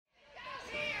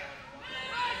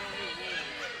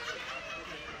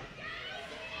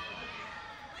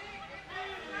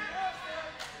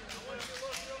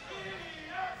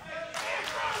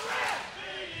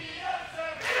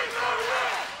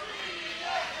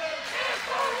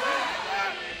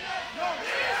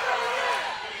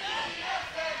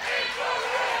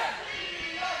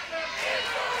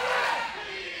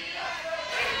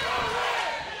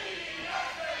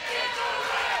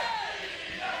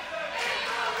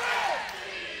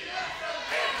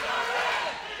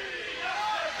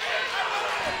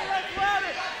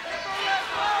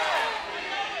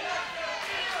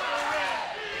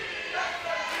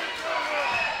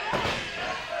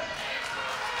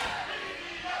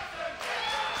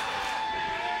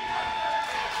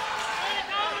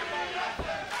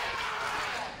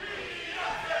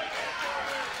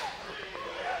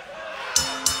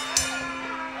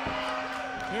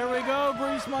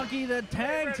Grease Monkey, the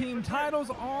tag team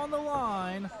titles on the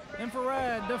line.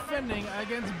 Infrared defending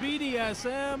against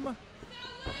B.D.S.M.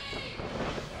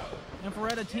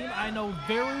 Infrared, a team I know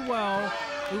very well.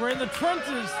 We were in the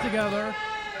trenches together.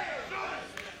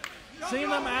 Seen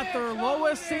them at their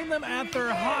lowest, seen them at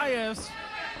their highest.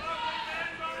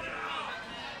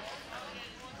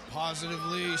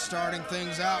 Positively starting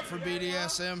things out for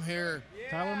B.D.S.M. here.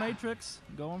 Tyler Matrix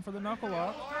going for the knuckle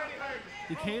lock.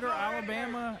 Decatur,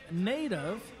 Alabama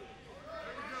native.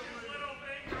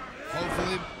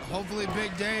 Hopefully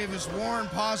Big Dave is warned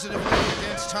positively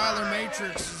against Tyler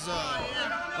Matrix's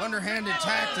underhanded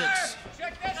tactics.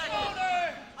 Check that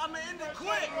shoulder. I'm gonna end it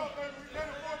quick.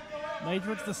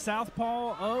 Matrix, the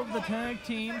southpaw of the tag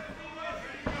team.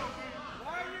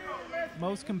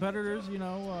 Most competitors, you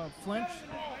know, flinch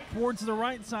towards the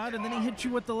right side, and then he hits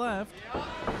you with the left.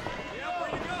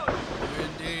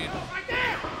 Indeed.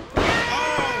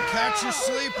 Oh, catch you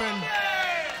sleeping.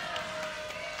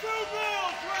 2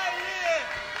 bills right here.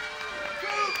 2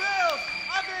 bills.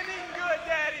 I've been eating good,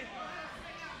 Daddy.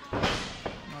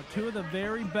 Now, two of the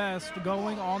very best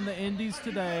going on the indies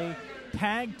today,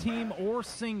 tag team or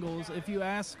singles, if you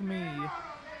ask me.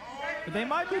 But they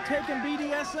might be taking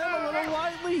B.D.S.M. a little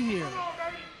lightly here.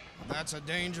 That's a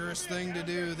dangerous thing to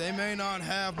do. They may not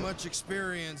have much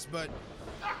experience, but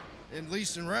at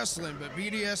least in wrestling, but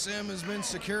B.D.S.M. has been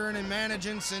securing and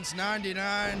managing since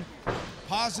 '99.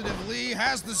 Positively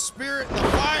has the spirit and the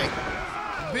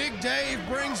fight. Big Dave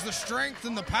brings the strength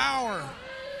and the power.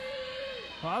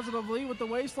 Positively with the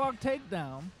waistlock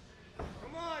takedown.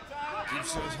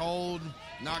 Keeps his hold.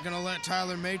 Not going to let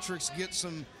Tyler Matrix get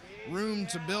some room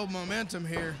to build momentum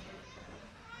here.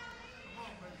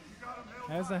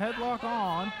 Has the headlock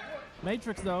on.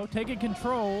 Matrix, though, taking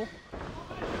control.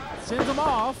 Sends him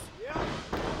off.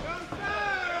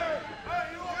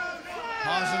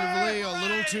 Positively, a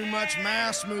little too much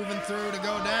mass moving through to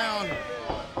go down.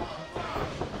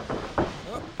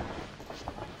 Oh.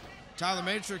 Tyler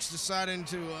Matrix deciding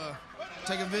to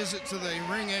take a visit to the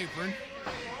ring apron.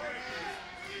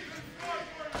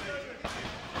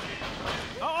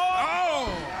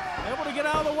 Able to get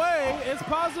out of the way. It's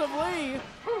Positively.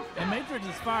 And Matrix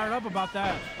is fired up about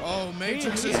that. Oh,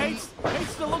 Matrix he hates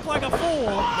to look like a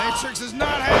fool. Matrix is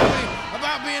not happy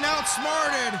about being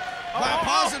outsmarted by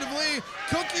Positively.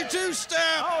 Cookie two-step.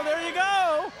 Oh, there you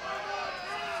go.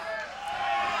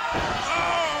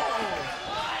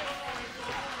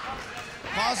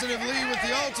 Positively with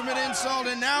the ultimate insult,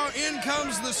 and now in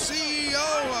comes the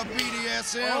CEO of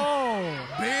B.D.S.M. Oh.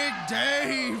 Big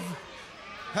Dave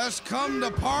has come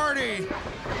to party.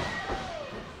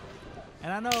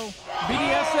 And I know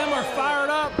B.D.S.M. are fired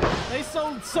up. They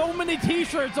sold so many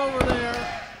t-shirts over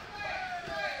there.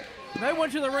 They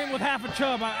went to the ring with half a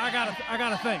chub, I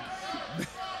gotta think.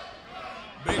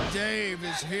 Big Dave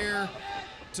is here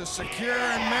to secure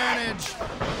and manage.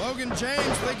 Logan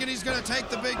James thinking he's gonna take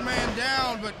the big man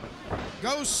down, but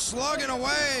goes slugging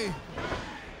away.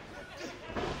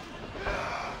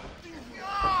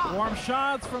 Warm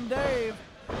shots from Dave.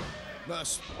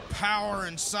 The power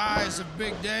and size of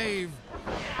Big Dave.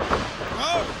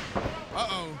 Oh!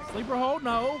 Uh-oh. Sleeper hold,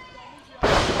 no.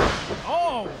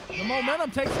 Oh, the momentum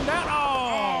takes him down.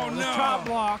 Oh, no. The chop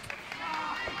block.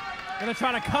 Gonna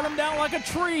try to cut him down like a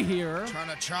tree here. Trying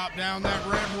to chop down that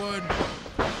redwood.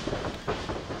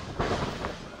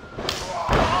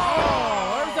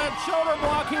 Oh, there's that shoulder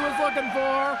block he was looking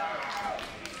for.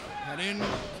 And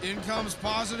in comes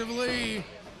Positively.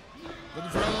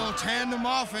 Looking for a little tandem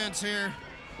offense here.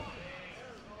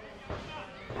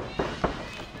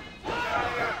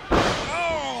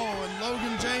 Oh, and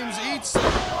Logan James eats the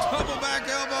double back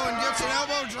elbow and gets an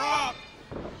elbow drop.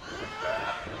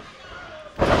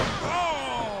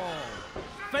 Oh!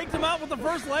 Faked him out with the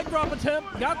first leg drop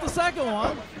attempt. Got the second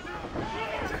one.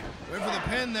 Wait for the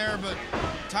pin there, but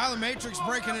Tyler Matrix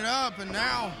breaking it up, and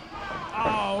now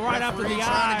oh, right after the trying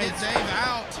eyes. to get Dave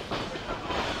out.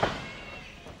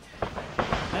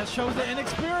 That shows the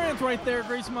inexperience right there,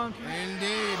 Grease Monkey.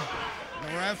 Indeed.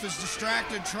 The ref is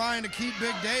distracted trying to keep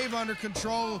Big Dave under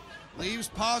control. Leaves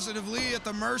Positively at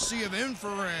the mercy of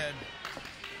Infrared.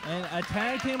 And a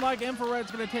tag team like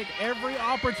Infrared's going to take every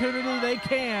opportunity they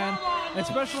can,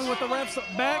 especially with the ref's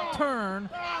back turn,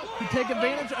 to take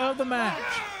advantage of the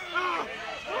match.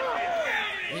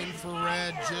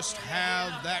 Infrared just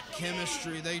have that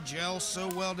chemistry. They gel so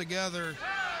well together.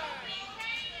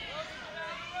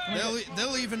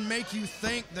 They'll even make you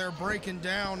think they're breaking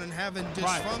down and having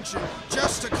dysfunction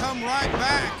just to come right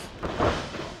back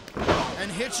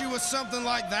and hit you with something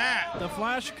like that. The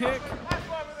flash kick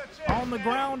on the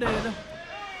grounded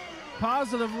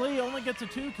Positively only gets a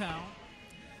 2 count.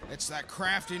 It's that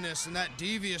craftiness and that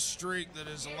devious streak that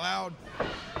has allowed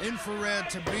Infrared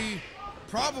to be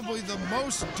probably the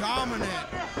most dominant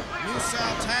New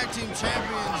South Tag Team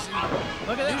Champions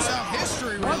in New South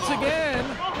history. Once again,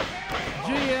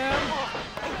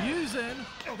 GM using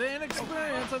the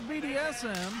inexperience of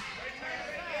B.D.S.M.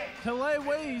 to lay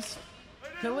waste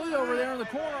to Lee over there in the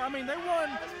corner. I mean, they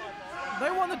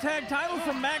won the tag title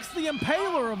from Max the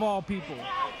Impaler of all people.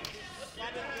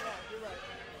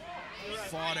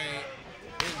 Fought a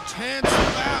intense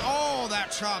battle. Oh,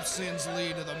 that chop sends Lee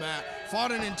to the mat.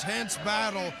 Fought an intense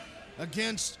battle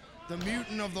against the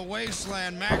mutant of the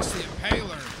wasteland, Max the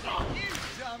Impaler.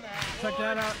 Check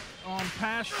that out on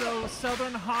past show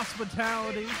Southern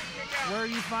Hospitality, where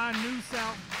you find New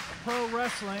South Pro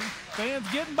Wrestling. Fans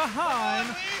getting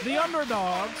behind the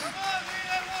underdogs.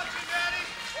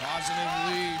 Positive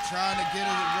Lee trying to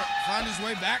find his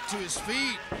way back to his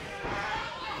feet.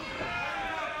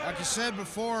 Like I said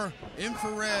before,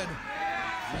 Infrared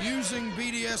using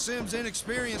B.D.S.M's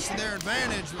inexperience to their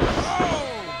advantage. Oh!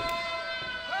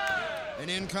 And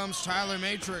in comes Tyler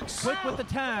Matrix. Quick with the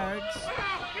tags.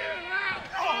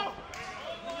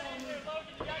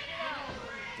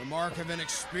 The mark of an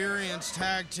experienced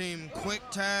tag team. Quick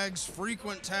tags,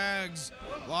 frequent tags,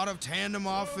 a lot of tandem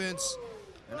offense,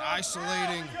 and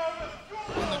isolating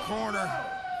in the corner.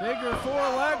 Figure 4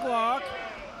 leg lock.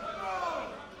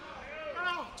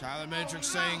 Tyler Matrix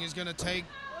saying he's going to take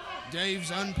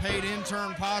Dave's unpaid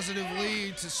intern Positive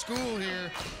Lee to school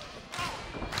here.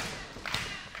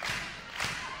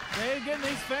 Dave getting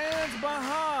these fans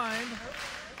behind.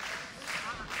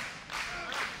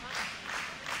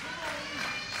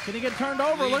 Can he get turned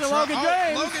over? Look at Logan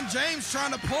James. Logan James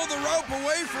trying to pull the rope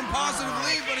away from Positive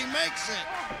Lee, but he makes it.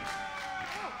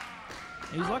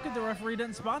 He's lucky the referee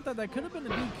didn't spot that. That could have been a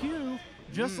DQ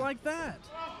just like that.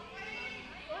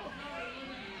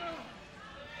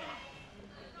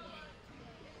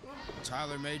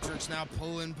 Tyler Matrix now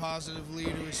pulling Positive Lee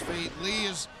to his feet. Lee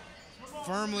is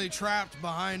firmly trapped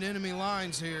behind enemy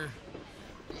lines here.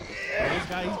 He's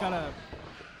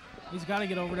got to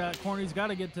get over that corner. He's got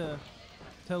to get to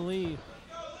Lee.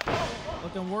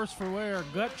 Looking worse for wear.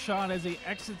 Gut shot as he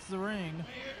exits the ring.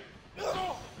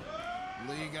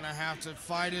 Lee gonna have to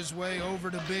fight his way over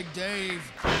to Big Dave.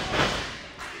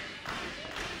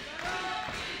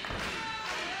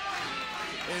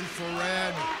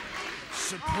 Infrared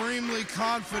supremely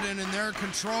confident in their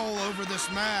control over this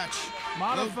match.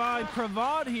 Modified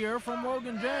cravat here from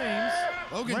Logan James.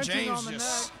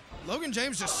 Logan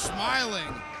James just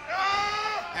smiling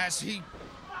as he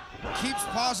keeps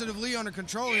Positive Lee under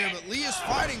control here, but Lee is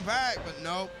fighting back, but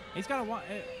nope. He's got to,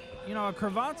 you know, a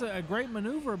cravat's a great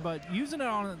maneuver, but using it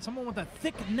on someone with a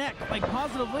thick neck like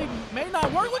Positive Lee may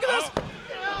not work. Look at this.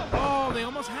 Oh, they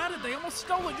almost had it. They almost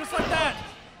stole it just like that.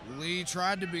 Lee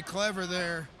tried to be clever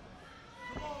there.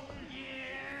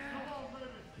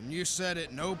 And you said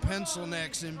it, no pencil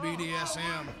necks in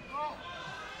B.D.S.M.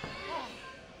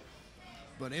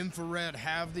 But Infrared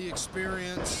have the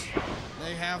experience,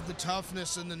 they have the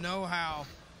toughness and the know-how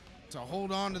to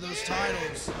hold on to those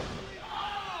titles.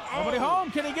 Nobody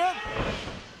home. Can he get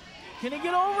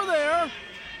over there?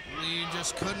 Lee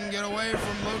just couldn't get away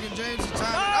from Logan James in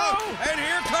time. Oh, and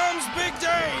here comes Big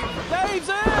Dave. Dave's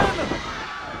in.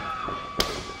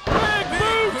 Big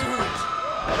boot.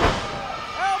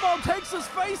 Elbow takes his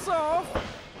face off.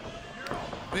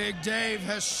 Big Dave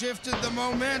has shifted the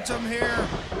momentum here.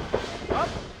 Up,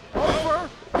 over,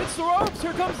 hits the ropes.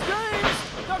 Here comes James.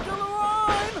 Stuck to the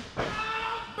line.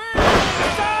 Big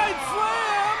side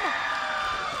slam.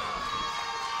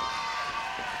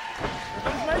 Here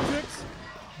comes Matrix.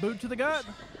 Boot to the gut.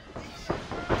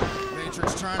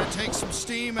 Matrix trying to take some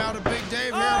steam out of Big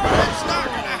Dave here, but it's not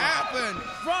going to happen.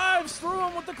 Drives through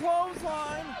him with the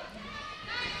clothesline.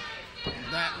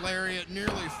 That lariat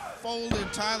nearly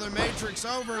folded Tyler Matrix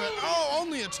over. Oh,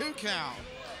 only a 2 count.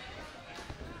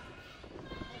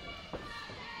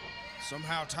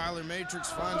 Somehow Tyler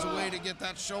Matrix finds a way to get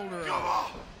that shoulder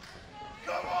up.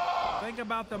 Think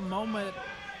about the moment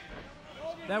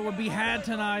that would be had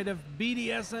tonight if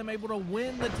B.D.S.M able to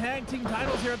win the tag team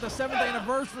titles here at the 7th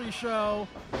anniversary show.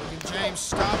 Logan James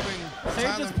stopping.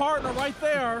 Saved his partner right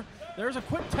there. There's a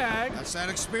quick tag. That's that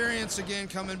experience again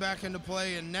coming back into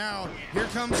play, and now here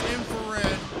comes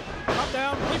Infrared. Up,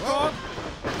 down, leapfrog.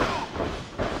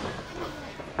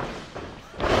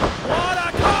 What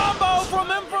a combo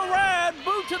from Infrared.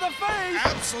 Boot to the face.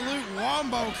 Absolute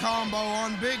wombo combo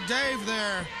on Big Dave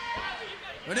there.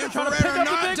 But They're trying to Infrared pick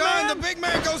are up not the done. man. The big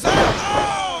man goes out.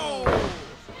 Oh!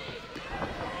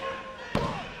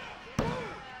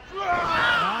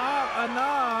 Not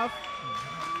enough.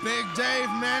 Big Dave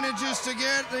manages tries to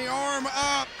get the arm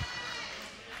up.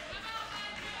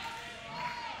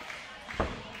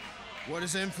 What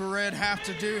does Infrared have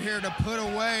to do here to put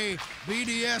away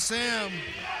B.D.S.M?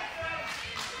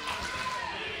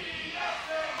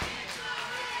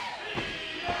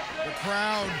 The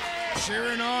crowd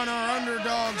cheering on our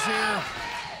underdogs here.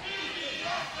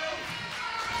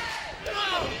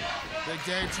 Big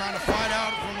Dave trying to fight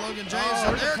out from Logan James.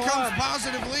 And there comes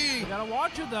Positive Lee. You gotta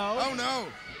watch it though. Oh no.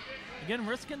 Again,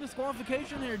 risking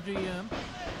disqualification here, GM.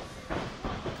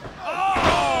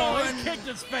 Oh, he kicked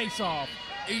his face off.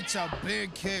 Eats a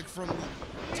big kick from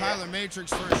Tyler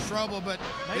Matrix for his trouble, but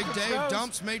Big Dave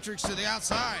dumps Matrix to the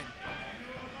outside.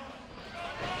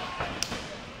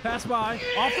 Pass by,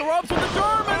 off the ropes with the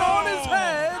German on his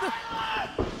head.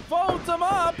 Folds him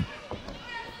up.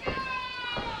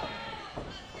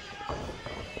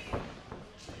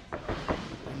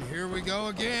 And here we go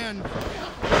again.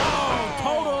 Oh,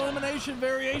 total elimination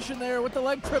variation there with the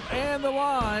leg trip and the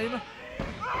line.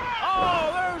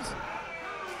 Oh, there's...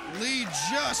 Lee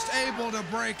just able to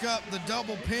break up the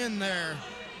double pin there.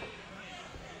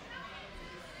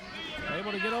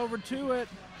 Able to get over to it.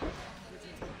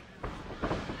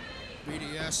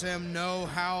 B.D.S.M know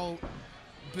how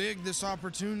big this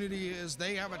opportunity is.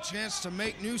 They have a chance to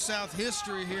make New South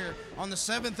history here on the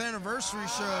 7th anniversary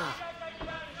show.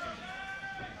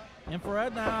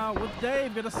 Infrared now with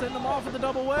Dave, gonna send him off with the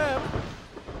double web.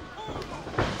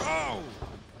 Oh,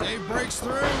 Dave breaks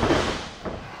through.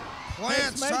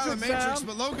 Plants Tyler Matrix,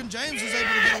 but Logan James is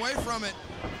able to get away from it.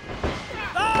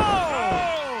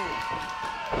 Oh!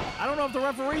 I don't know if the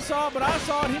referee saw it, but I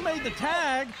saw it. He made the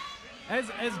tag as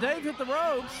Dave hit the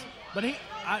ropes, but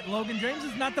Logan James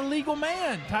is not the legal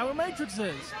man. Tyler Matrix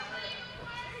is.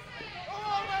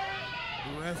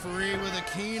 The referee with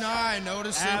a keen eye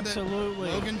noticing that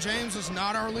Logan James is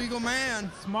not our legal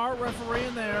man. Smart referee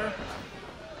in there.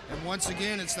 And once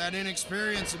again, it's that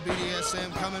inexperience of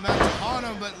B.D.S.M coming back to haunt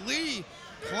him, but Lee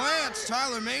plants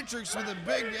Tyler Matrix with a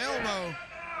big elbow.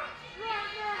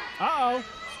 Uh-oh,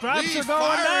 straps Lee are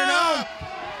going down. Up.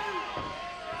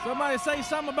 Somebody say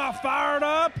something about fired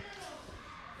up.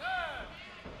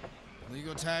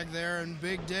 Legal tag there, and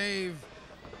Big Dave.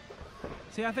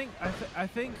 See, I think.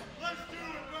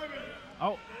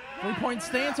 Oh, 3-point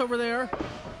stance over there.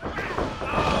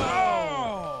 Oh!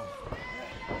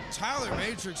 Tyler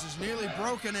Matrix is nearly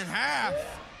broken in half.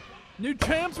 New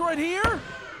champs right here?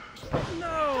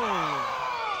 No.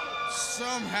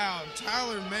 Somehow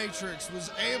Tyler Matrix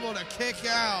was able to kick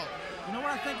out. You know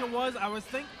what I think it was? I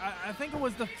think it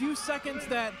was the few seconds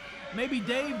that maybe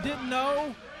Dave didn't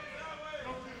know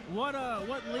what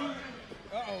Lee.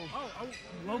 Oh,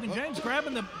 Logan James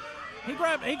grabbing the. He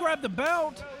grabbed the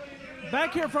belt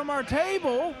back here from our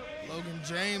table. Logan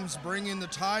James bringing the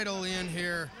title in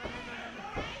here.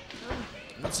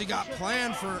 What's he got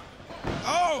planned for?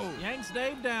 Oh! Yanks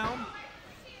Dave down.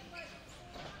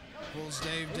 Pulls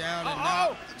Dave down and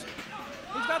now.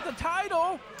 He's got the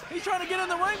title. He's trying to get in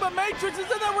the ring, but Matrix is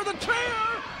in there with a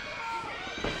chair.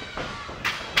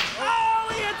 Oh,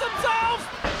 he hits himself.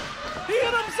 He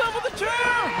hit himself with the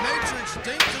chair. Matrix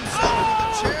dinks himself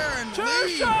with the chair, and chair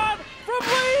Lee. Shot from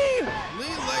Lee.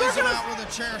 Lee lays him out with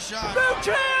a chair shot. New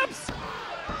champs.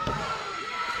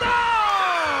 No.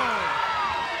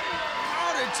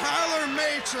 How did Tyler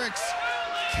Matrix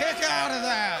kick out of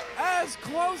that? As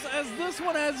close as this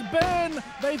one has been,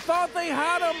 they thought they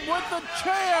had him with the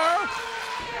chair.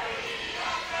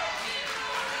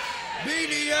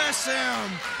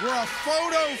 B.D.S.M. we're a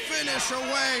photo finish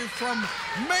away from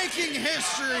making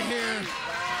history here.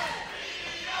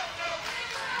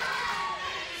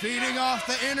 Feeding off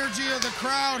the energy of the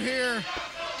crowd here.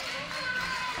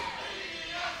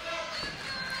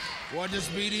 What does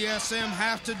B.D.S.M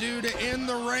have to do to end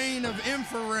the reign of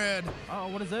Infrared? Oh,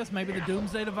 what is this? Maybe the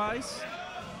Doomsday device?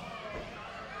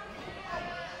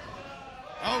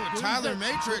 Oh, Tyler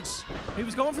Matrix. He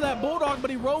was going for that Bulldog, but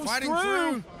he rose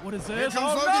through. What is this? Here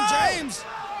comes Logan James.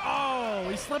 Oh,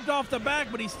 he slipped off the back,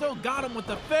 but he still got him with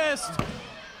the fist.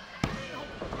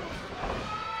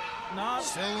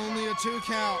 Still only a 2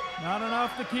 count. Not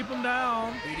enough to keep him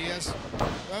down. B.D.S.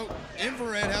 Oh,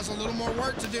 Infrared has a little more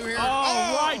work to do here.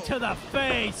 Oh, right to the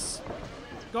face.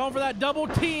 Going for that double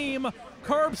team.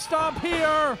 Curb stomp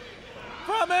here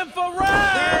from Infrared.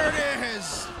 There it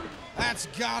is. That's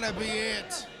gotta be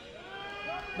it.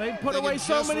 They put away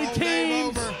so many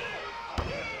teams.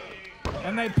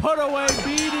 And they put away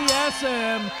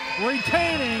B.D.S.M,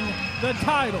 retaining the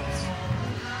titles.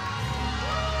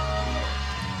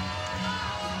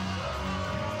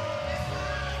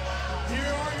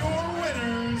 Here are your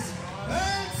winners,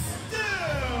 and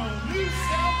still New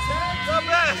South Tag The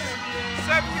best.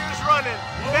 7 years running.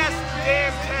 Best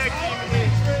damn tag team in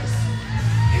the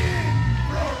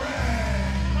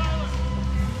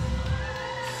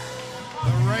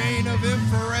The reign of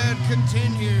infrared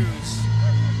continues.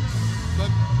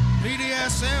 But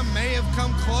B.D.S.M may have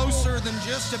come closer than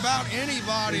just about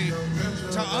anybody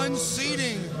to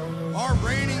unseating our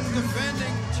reigning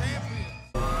defending champion.